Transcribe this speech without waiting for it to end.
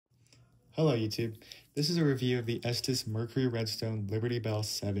Hello YouTube, this is a review of the Estes Mercury Redstone Liberty Bell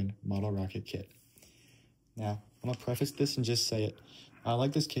 7 model rocket kit. Now, I'm going to preface this and just say it. I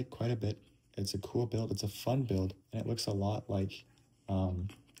like this kit quite a bit. It's a cool build, it's a fun build, and it looks a lot like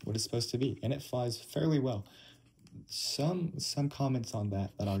what it's supposed to be, and it flies fairly well. Some comments on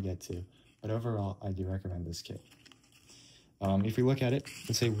that I'll get to, but overall, I do recommend this kit. If we look at it,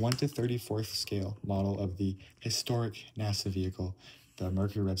 it's a 1/34 scale model of the historic NASA vehicle, the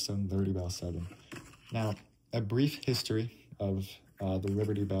Mercury Redstone Liberty Bell 7. Now, a brief history of the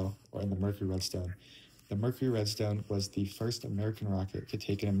Liberty Bell and the Mercury Redstone. The Mercury Redstone was the first American rocket to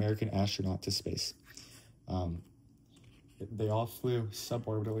take an American astronaut to space. They all flew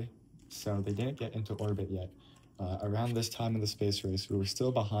suborbitally, so they didn't get into orbit yet. Around this time in the space race, we were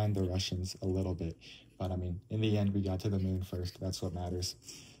still behind the Russians a little bit, but I mean, in the end, we got to the moon first. That's what matters.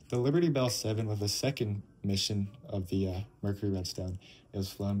 The Liberty Bell 7 was the second mission of the Mercury Redstone. It was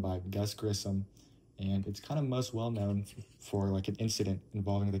flown by Gus Grissom, and it's kind of most well known for like an incident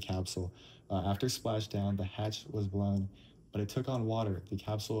involving the capsule. After splashdown, the hatch was blown, but it took on water. The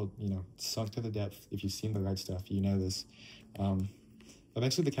capsule, sunk to the depth. If you've seen the red stuff, you know this.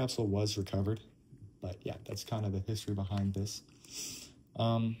 Eventually, the capsule was recovered, but yeah, that's kind of the history behind this.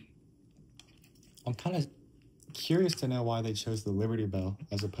 I'm kind of curious to know why they chose the Liberty Bell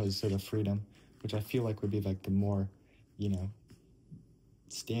as opposed to the Freedom, which I feel like would be like the more,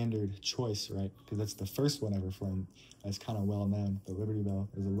 standard choice, right? Because that's the first one ever flown. That's kind of well known. The Liberty Bell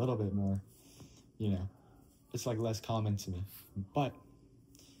is a little bit more, it's like less common to me, but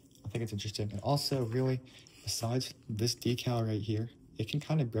I think it's interesting. And also, really, besides this decal right here, it can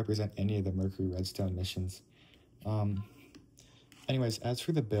kind of represent any of the Mercury Redstone missions. Anyways, as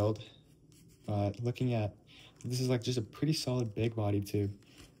for the build, looking at, this is like just a pretty solid big body tube.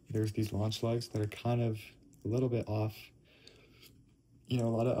 There's these launch lugs that are kind of a little bit off. A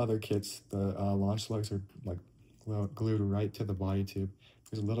lot of other kits, the launch lugs are like glued right to the body tube.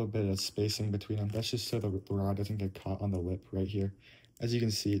 There's a little bit of spacing between them. That's just so the rod doesn't get caught on the lip right here. As you can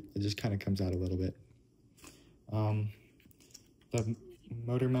see, it just kind of comes out a little bit. The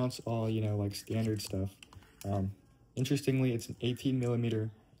motor mounts all, like standard stuff. Interestingly, it's an 18mm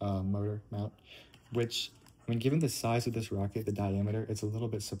motor mount, which, I mean, given the size of this rocket, the diameter, it's a little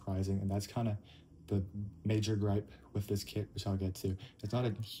bit surprising, and that's kind of the major gripe with this kit, which I'll get to. It's not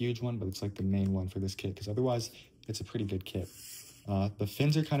a huge one, but it's like the main one for this kit, because otherwise, it's a pretty good kit. The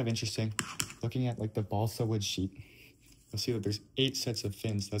fins are kind of interesting. Looking at like the balsa wood sheet, you'll see that there's 8 sets of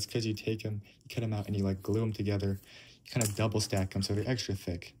fins. That's because you take them, you cut them out, and you like glue them together. You kind of double stack them, so they're extra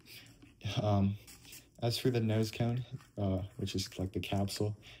thick. As for the nose cone, which is like the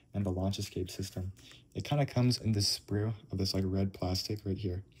capsule and the launch escape system, it kind of comes in this sprue of this like red plastic right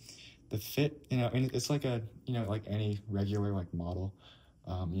here. The fit, it's like a, like any regular like model,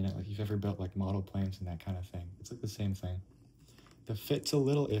 like you've ever built like model planes and that kind of thing. It's like the same thing. The fit's a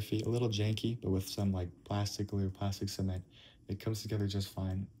little iffy, a little janky, but with some like plastic glue, plastic cement, it comes together just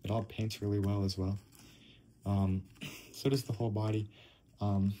fine. It all paints really well as well. So does the whole body.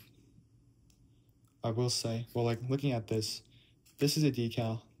 I will say, well, like looking at this is a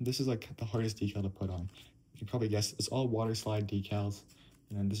decal. This is like the hardest decal to put on. You can probably guess it's all water slide decals.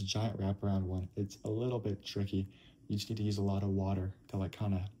 And then this giant wraparound one, it's a little bit tricky. You just need to use a lot of water to like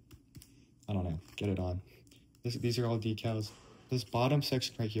kind of, I don't know, get it on. These are all decals. This bottom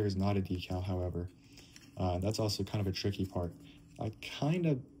section right here is not a decal, however. That's also kind of a tricky part. I kind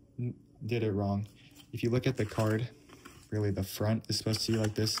of did it wrong. If you look at the card, really the front is supposed to be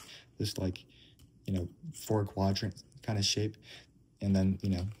like this like, 4-quadrant kind of shape. And then,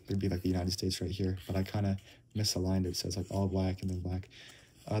 there'd be like the United States right here, but I kind of misaligned it, so it's like all black and then black.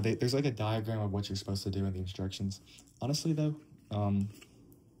 There's like a diagram of what you're supposed to do in the instructions. Honestly though,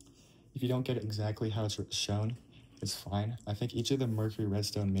 if you don't get it exactly how it's shown, it's fine. I think each of the Mercury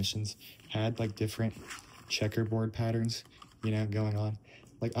Redstone missions had like different checkerboard patterns, going on.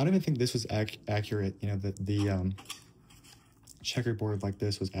 Like, I don't even think this was accurate, the checkerboard like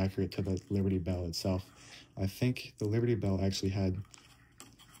this was accurate to the Liberty Bell itself. I think the Liberty Bell actually had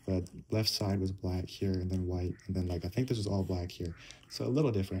the left side was black here and then white, and then like I think this was all black here, so a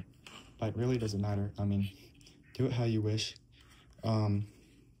little different, but it really doesn't matter. I mean, do it how you wish.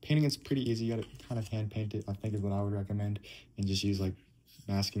 Painting is pretty easy. You gotta kind of hand paint it, I think, is what I would recommend, and just use like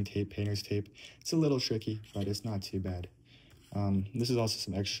masking tape, painter's tape. It's a little tricky, but it's not too bad. This is also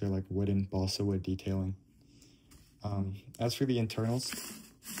some extra like wooden balsa wood detailing. As for the internals,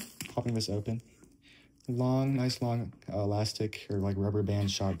 popping this open, nice long elastic or like rubber band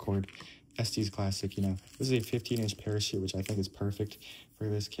shot cord, Estes classic. This is a 15-inch parachute, which I think is perfect for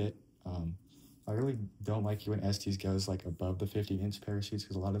this kit. I really don't like it when Estes goes like above the 15-inch parachutes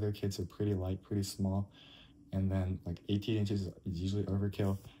because a lot of their kits are pretty light, pretty small, and then like 18 inches is usually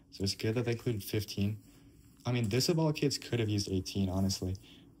overkill. So it's good that they included 15. I mean, this of all kits could have used 18, honestly,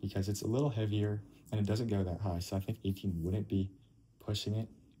 because it's a little heavier and it doesn't go that high. So I think 18 wouldn't be pushing it,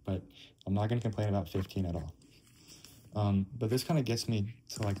 but I'm not going to complain about 15 at all. But this kind of gets me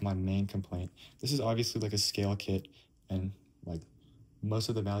to like my main complaint. This is obviously like a scale kit, and like most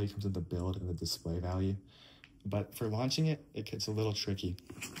of the value comes in the build and the display value. But for launching it, it gets a little tricky.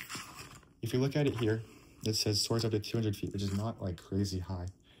 If you look at it here, it says soars up to 200 feet, which is not like crazy high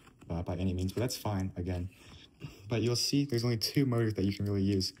by any means, but that's fine again. But you'll see there's only two motors that you can really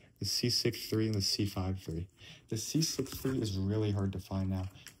use, the C6.3 and the C5.3. The C6.3 is really hard to find now,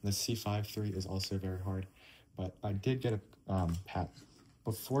 and the C5.3 is also very hard. But I did get a pat.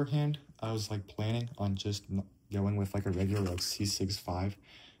 Beforehand, I was like planning on just going with like a regular like C6.5,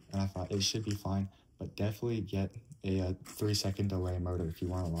 and I thought it should be fine, but definitely get a 3-second delay motor if you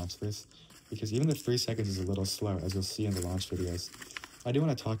want to launch this, because even the 3 seconds is a little slow, as you'll see in the launch videos. I do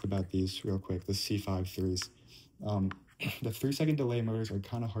want to talk about these real quick, the C5.3s. The 3-second delay motors are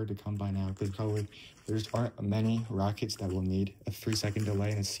kind of hard to come by now because there aren't many rockets that will need a 3-second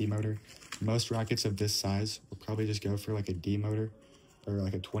delay in a C motor. Most rockets of this size will probably just go for like a D motor or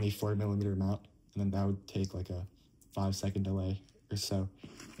like a 24mm mount, and then that would take like a 5-second delay or so.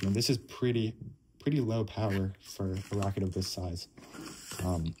 I mean, this is pretty low power for a rocket of this size.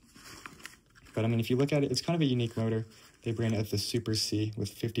 But I mean, if you look at it, it's kind of a unique motor. They brand it as the Super C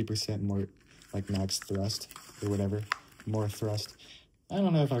with 50% more like max thrust or whatever, more thrust. I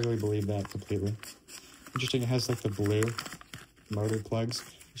don't know if I really believe that completely. Interesting, it has like the blue motor plugs,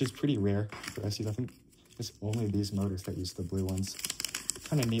 which is pretty rare for SUs. I think it's only these motors that use the blue ones.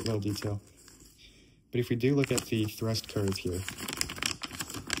 Kind of neat little detail. But if we do look at the thrust curve here,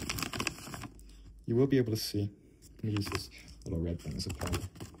 you will be able to see, let me use this little red thing as a pointer.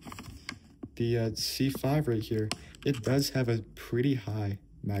 The C5 right here, it does have a pretty high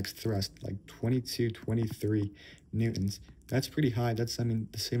max thrust, like 22, 23 newtons. That's pretty high. That's, I mean,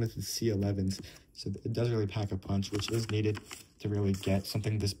 the same as the C11s. So it does really pack a punch, which is needed to really get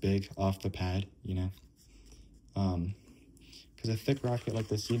something this big off the pad, you know. Because a thick rocket like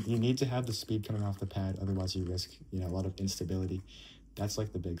this, you need to have the speed coming off the pad, otherwise you risk, you know, a lot of instability. That's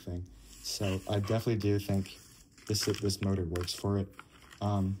like the big thing. So I definitely do think this motor works for it.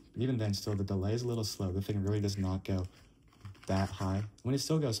 Even then, still, the delay is a little slow. The thing really does not go that high. When it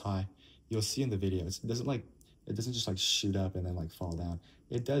still goes high, you'll see in the video, it doesn't just like shoot up and then like fall down.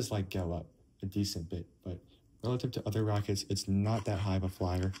 It does like go up a decent bit, but relative to other rockets, it's not that high of a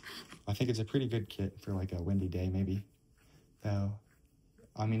flyer. I think it's a pretty good kit for like a windy day, maybe. Though,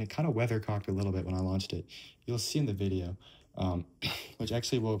 I mean, it kind of weathercocked a little bit when I launched it. You'll see in the video, which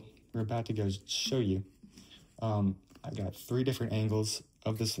actually we're about to go show you. I got 3 different angles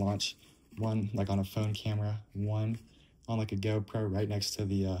of this launch. One like on a phone camera, one on like a GoPro right next to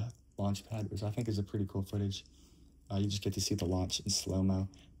the launch pad, which I think is a pretty cool footage. You just get to see the launch in slow-mo.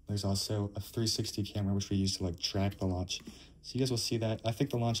 There's also a 360 camera, which we use to like track the launch. So you guys will see that. I think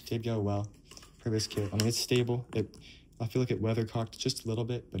the launch did go well for this kit. I mean, it's stable. I feel like it weathercocked just a little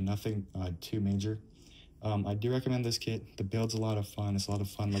bit, but nothing too major. I do recommend this kit. The build's a lot of fun. It's a lot of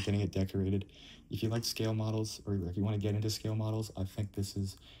fun like getting it decorated. If you like scale models, or if you want to get into scale models, I think this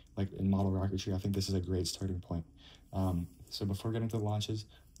is, like in model rocketry, I think this is a great starting point. So before getting to the launches,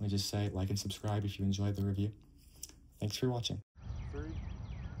 let me just say like and subscribe if you enjoyed the review. Thanks for watching. 3,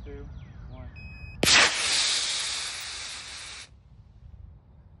 2, 1.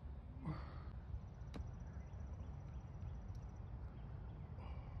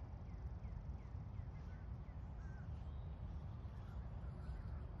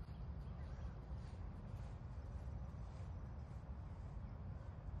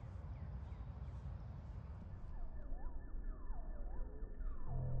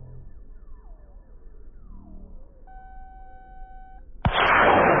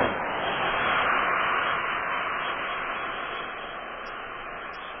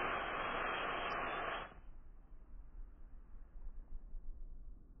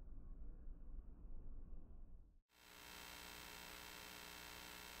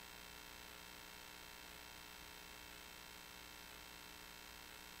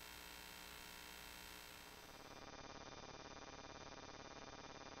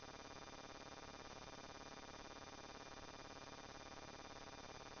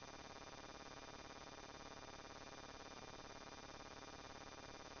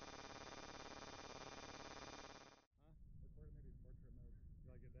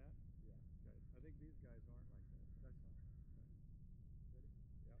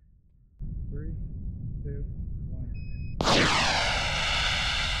 3, 2,